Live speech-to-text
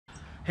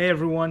Hey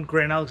everyone,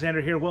 Grant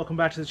Alexander here. Welcome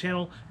back to the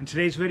channel. In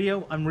today's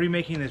video, I'm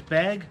remaking this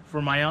bag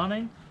for my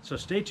awning, so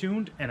stay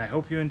tuned and I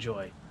hope you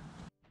enjoy.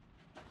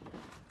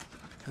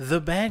 The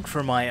bag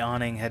for my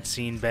awning had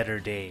seen better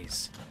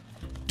days.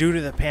 Due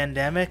to the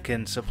pandemic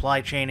and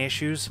supply chain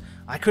issues,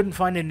 I couldn't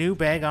find a new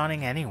bag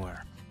awning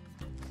anywhere.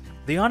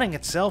 The awning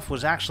itself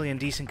was actually in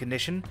decent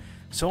condition,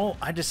 so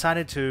I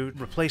decided to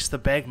replace the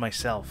bag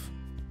myself.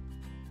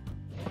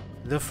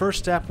 The first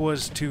step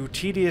was to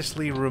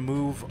tediously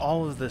remove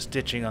all of the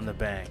stitching on the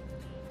bag.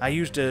 I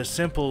used a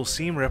simple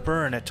seam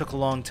ripper and it took a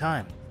long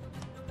time.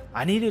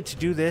 I needed to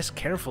do this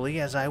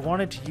carefully as I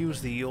wanted to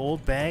use the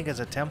old bag as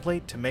a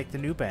template to make the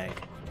new bag.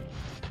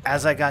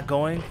 As I got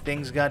going,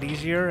 things got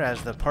easier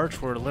as the parts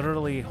were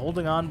literally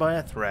holding on by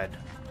a thread.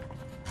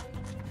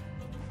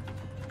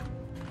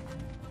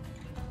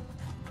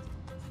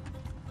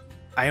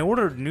 I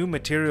ordered new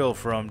material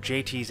from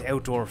JT's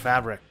Outdoor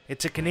Fabric.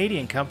 It's a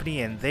Canadian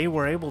company and they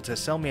were able to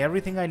sell me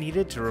everything I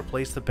needed to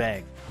replace the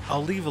bag.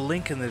 I'll leave a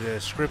link in the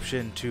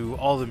description to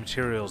all the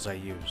materials I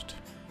used.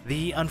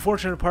 The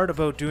unfortunate part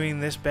about doing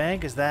this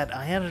bag is that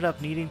I ended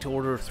up needing to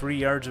order 3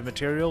 yards of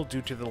material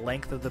due to the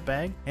length of the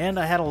bag, and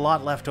I had a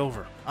lot left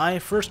over. I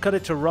first cut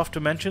it to rough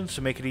dimensions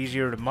to make it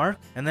easier to mark,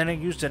 and then I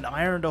used an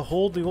iron to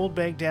hold the old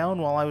bag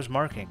down while I was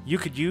marking. You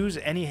could use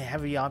any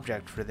heavy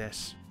object for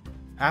this.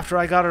 After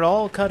I got it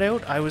all cut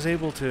out, I was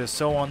able to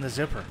sew on the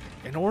zipper.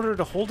 In order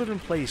to hold it in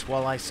place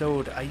while I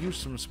sewed, I used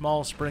some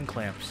small spring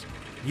clamps.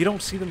 You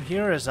don't see them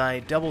here as I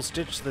double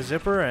stitched the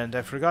zipper and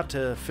I forgot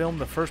to film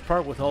the first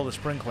part with all the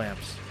spring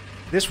clamps.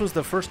 This was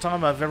the first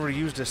time I've ever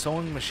used a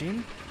sewing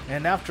machine,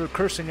 and after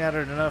cursing at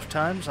it enough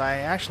times, I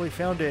actually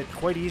found it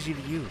quite easy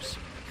to use.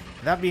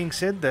 That being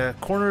said, the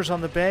corners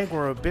on the bag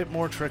were a bit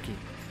more tricky.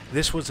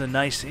 This was a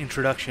nice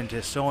introduction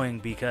to sewing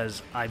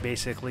because I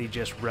basically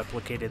just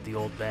replicated the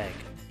old bag.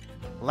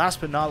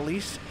 Last but not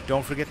least,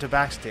 don't forget to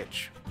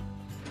backstitch.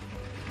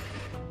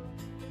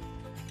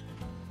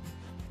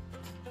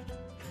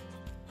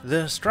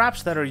 The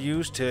straps that are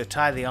used to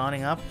tie the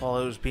awning up while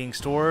it was being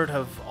stored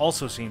have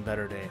also seen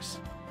better days.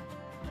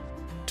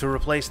 To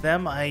replace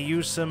them, I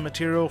used some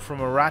material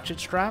from a ratchet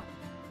strap.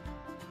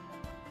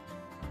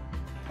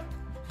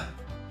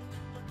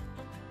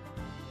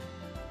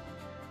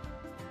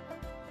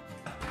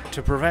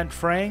 To prevent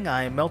fraying,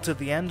 I melted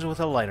the ends with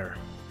a lighter.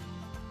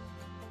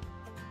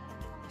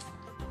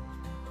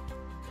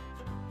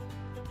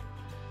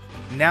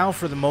 Now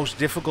for the most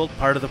difficult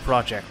part of the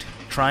project,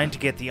 trying to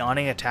get the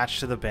awning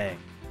attached to the bag.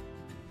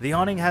 The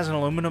awning has an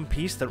aluminum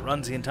piece that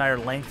runs the entire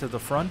length of the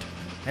front,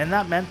 and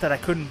that meant that I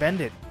couldn't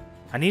bend it.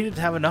 I needed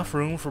to have enough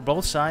room for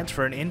both sides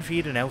for an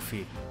in-feed and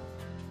out-feed.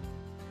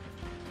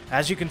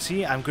 As you can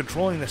see, I'm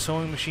controlling the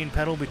sewing machine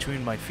pedal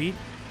between my feet,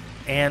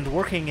 and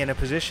working in a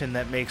position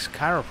that makes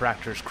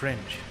chiropractors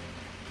cringe.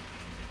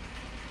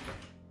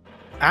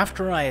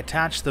 After I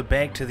attached the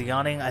bag to the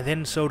awning, I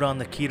then sewed on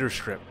the keter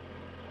strip.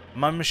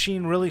 My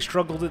machine really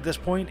struggled at this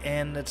point,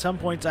 and at some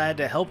points I had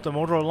to help the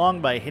motor along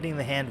by hitting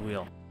the hand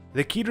wheel.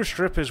 The keter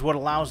strip is what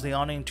allows the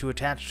awning to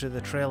attach to the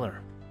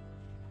trailer.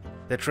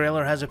 The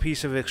trailer has a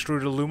piece of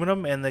extruded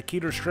aluminum and the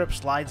keter strip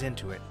slides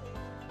into it.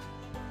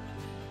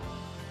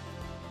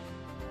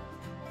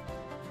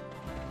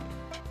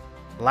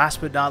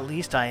 Last but not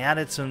least, I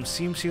added some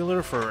seam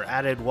sealer for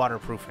added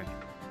waterproofing.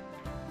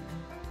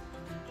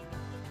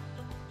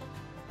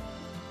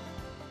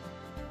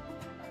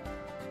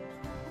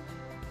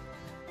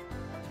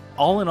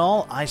 All in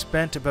all, I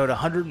spent about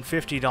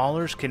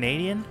 $150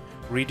 Canadian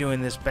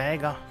redoing this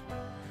bag,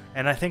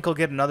 and I think I'll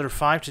get another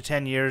 5 to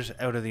 10 years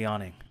out of the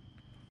awning.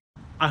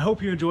 I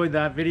hope you enjoyed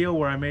that video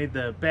where I made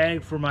the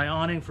bag for my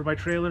awning for my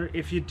trailer.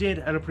 If you did,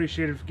 I'd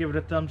appreciate it if you give it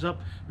a thumbs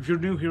up. If you're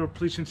new here,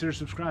 please consider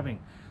subscribing.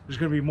 There's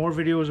going to be more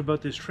videos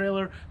about this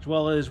trailer, as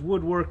well as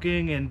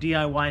woodworking and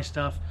DIY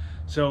stuff,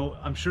 so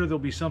I'm sure there'll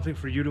be something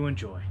for you to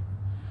enjoy.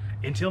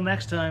 Until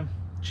next time,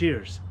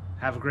 cheers.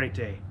 Have a great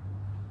day.